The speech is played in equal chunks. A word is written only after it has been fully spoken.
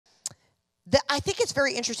I think it's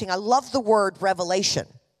very interesting. I love the word revelation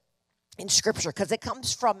in Scripture because it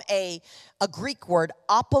comes from a Greek word,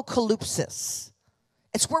 apocalypsis.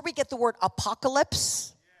 It's where we get the word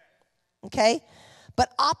apocalypse, okay?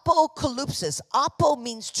 But apocalypsis, apo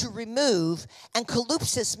means to remove, and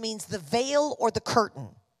calypsis means the veil or the curtain.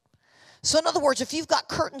 So in other words, if you've got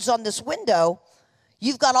curtains on this window,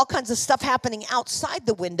 you've got all kinds of stuff happening outside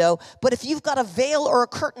the window, but if you've got a veil or a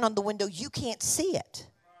curtain on the window, you can't see it.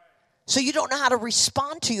 So you don't know how to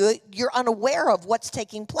respond to it. You're unaware of what's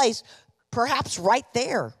taking place, perhaps right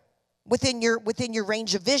there within your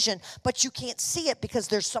range of vision, but you can't see it because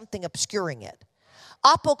there's something obscuring it.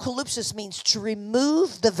 Apocalypsis means to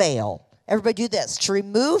remove the veil. Everybody do this. To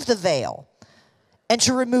remove the veil and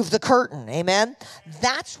to remove the curtain. Amen?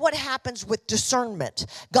 That's what happens with discernment.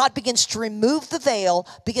 God begins to remove the veil,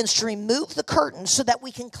 begins to remove the curtain so that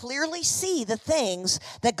we can clearly see the things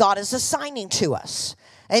that God is assigning to us.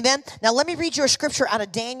 Amen? Now let me read you a scripture out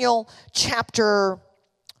of Daniel chapter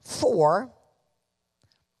 4.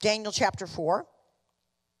 Daniel chapter 4.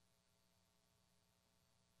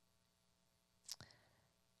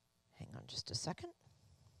 Hang on just a second.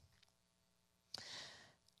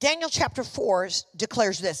 Daniel chapter 4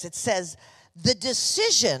 declares this. It says, the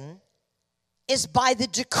decision is by the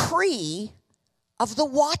decree of the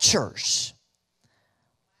watchers.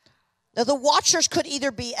 Now, the watchers could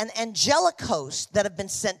either be an angelic host that have been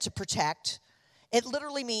sent to protect. It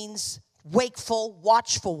literally means wakeful,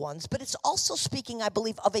 watchful ones. But it's also speaking, I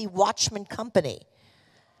believe, of a watchman company.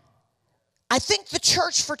 I think the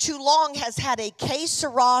church for too long has had a que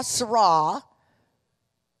sera, sera,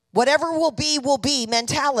 whatever will be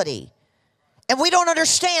mentality. And we don't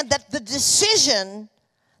understand that the decision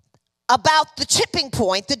about the tipping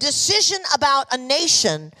point, the decision about a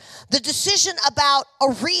nation, the decision about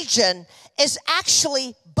a region is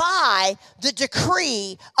actually by the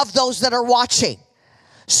decree of those that are watching.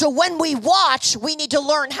 So when we watch, we need to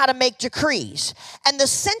learn how to make decrees. And the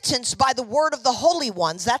sentence by the word of the holy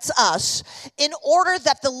ones, that's us, in order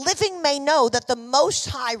that the living may know that the Most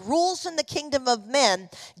High rules in the kingdom of men,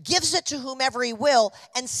 gives it to whomever he will,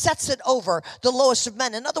 and sets it over the lowest of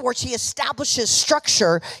men. In other words, he establishes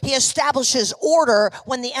structure, he establishes order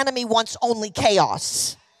when the enemy wants only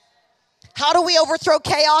chaos. How do we overthrow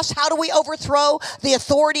chaos? How do we overthrow the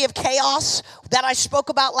authority of chaos that I spoke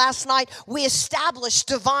about last night? We establish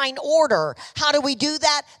divine order. How do we do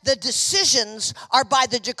that? The decisions are by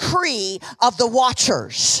the decree of the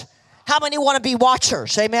watchers. How many want to be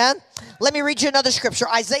watchers? Amen? Let me read you another scripture.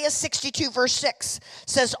 Isaiah 62 verse 6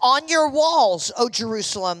 says, on your walls, O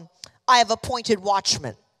Jerusalem, I have appointed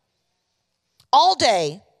watchmen. All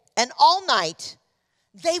day and all night,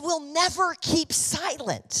 they will never keep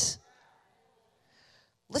silent.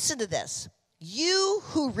 Listen to this. You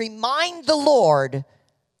who remind the Lord,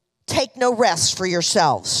 take no rest for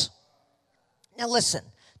yourselves. Now listen,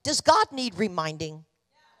 does God need reminding?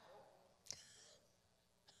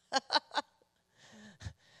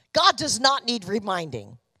 God does not need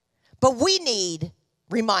reminding, but we need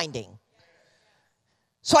reminding.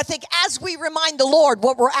 So I think as we remind the Lord,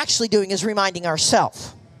 what we're actually doing is reminding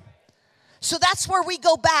ourselves. So that's where we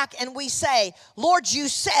go back and we say, Lord, you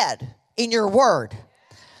said in your word,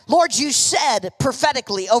 Lord, you said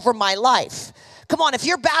prophetically over my life. Come on, if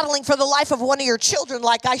you're battling for the life of one of your children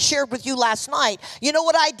like I shared with you last night, you know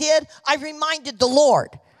what I did? I reminded the Lord.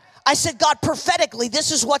 I said, God, prophetically,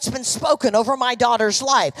 this is what's been spoken over my daughter's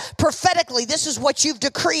life. Prophetically, this is what you've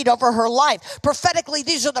decreed over her life. Prophetically,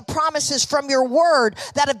 these are the promises from your word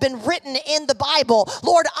that have been written in the Bible.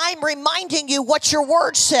 Lord, I'm reminding you what your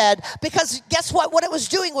word said, because guess what? What it was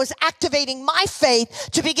doing was activating my faith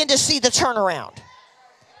to begin to see the turnaround.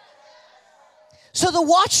 So the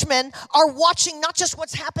watchmen are watching not just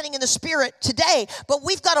what's happening in the spirit today, but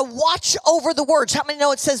we've got to watch over the words. How many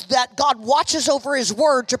know it says that God watches over his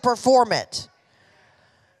word to perform it?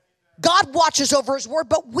 God watches over his word,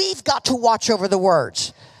 but we've got to watch over the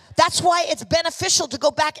words. That's why it's beneficial to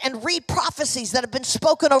go back and read prophecies that have been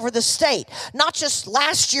spoken over the state. Not just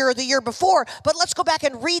last year or the year before, but let's go back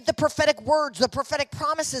and read the prophetic words, the prophetic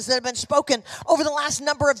promises that have been spoken over the last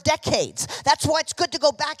number of decades. That's why it's good to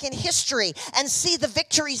go back in history and see the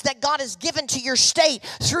victories that God has given to your state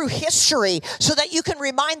through history so that you can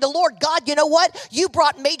remind the Lord, God, you know what? You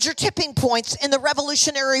brought major tipping points in the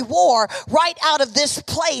Revolutionary War right out of this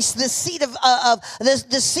place, the seat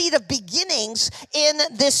of beginnings in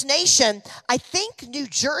this nation. I think New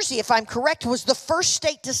Jersey, if I'm correct, was the first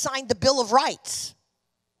state to sign the Bill of Rights.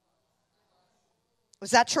 Was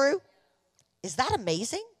that true? Is that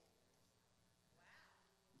amazing?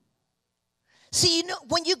 See, you know,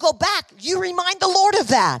 when you go back, you remind the Lord of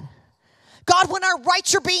that. God, when our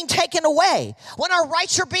rights are being taken away, when our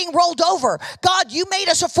rights are being rolled over, God, you made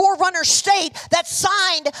us a forerunner state that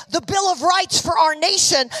signed the Bill of Rights for our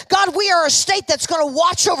nation. God, we are a state that's going to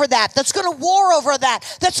watch over that, that's going to war over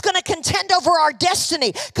that, that's going to contend over our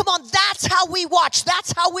destiny. Come on, that's how we watch.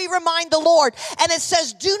 That's how we remind the Lord. And it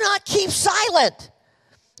says, do not keep silent.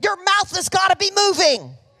 Your mouth has got to be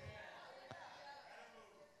moving.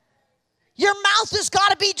 Your mouth has got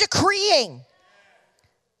to be decreeing.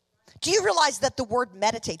 Do you realize that the word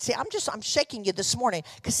meditate, see, I'm shaking you this morning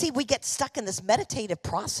because, see, we get stuck in this meditative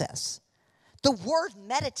process. The word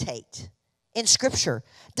meditate in Scripture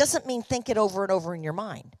doesn't mean think it over and over in your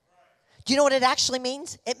mind. Do you know what it actually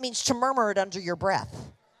means? It means to murmur it under your breath,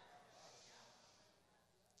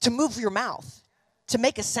 to move your mouth, to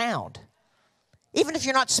make a sound. Even if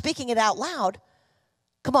you're not speaking it out loud,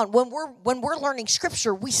 come on, when we're learning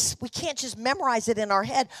Scripture, we can't just memorize it in our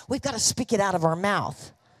head. We've got to speak it out of our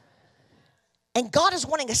mouth. And God is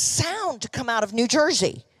wanting a sound to come out of New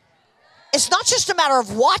Jersey. It's not just a matter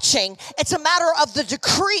of watching. It's a matter of the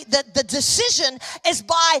decree. The decision is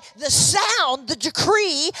by the sound, the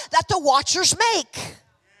decree that the watchers make.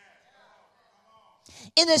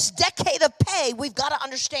 In this decade of pay, we've got to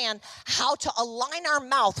understand how to align our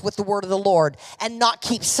mouth with the word of the Lord and not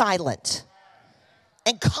keep silent.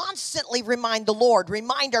 And constantly remind the Lord,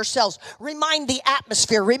 remind ourselves, remind the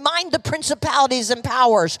atmosphere, remind the principalities and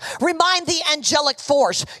powers, remind the angelic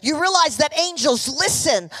force. You realize that angels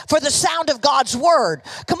listen for the sound of God's word.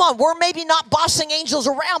 Come on, we're maybe not bossing angels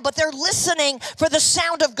around, but they're listening for the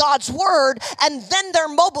sound of God's word, and then they're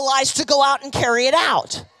mobilized to go out and carry it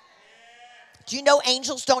out. Do you know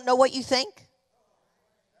angels don't know what you think?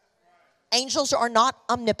 Angels are not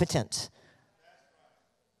omnipotent.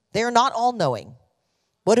 They are not all-knowing.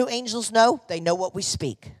 What do angels know? They know what we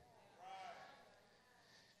speak.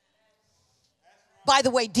 By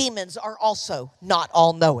the way, demons are also not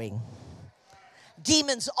all-knowing.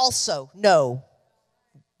 Demons also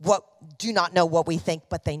do not know what we think,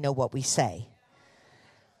 but they know what we say.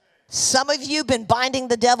 Some of you have been binding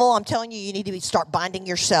the devil. I'm telling you, you need to start binding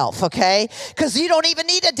yourself, okay? Because you don't even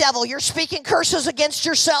need a devil. You're speaking curses against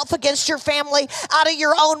yourself, against your family, out of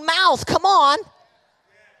your own mouth. Come on.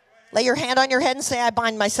 Lay your hand on your head and say, I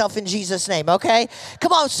bind myself in Jesus' name, okay?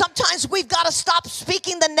 Come on, sometimes we've got to stop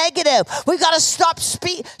speaking the negative. We've got to stop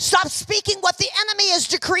speaking what the enemy has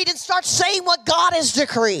decreed and start saying what God has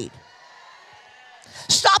decreed.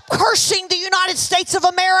 Stop cursing the United States of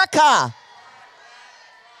America.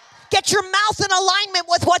 Get your mouth in alignment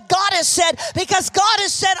with what God has said, because God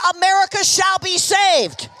has said America shall be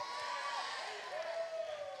saved.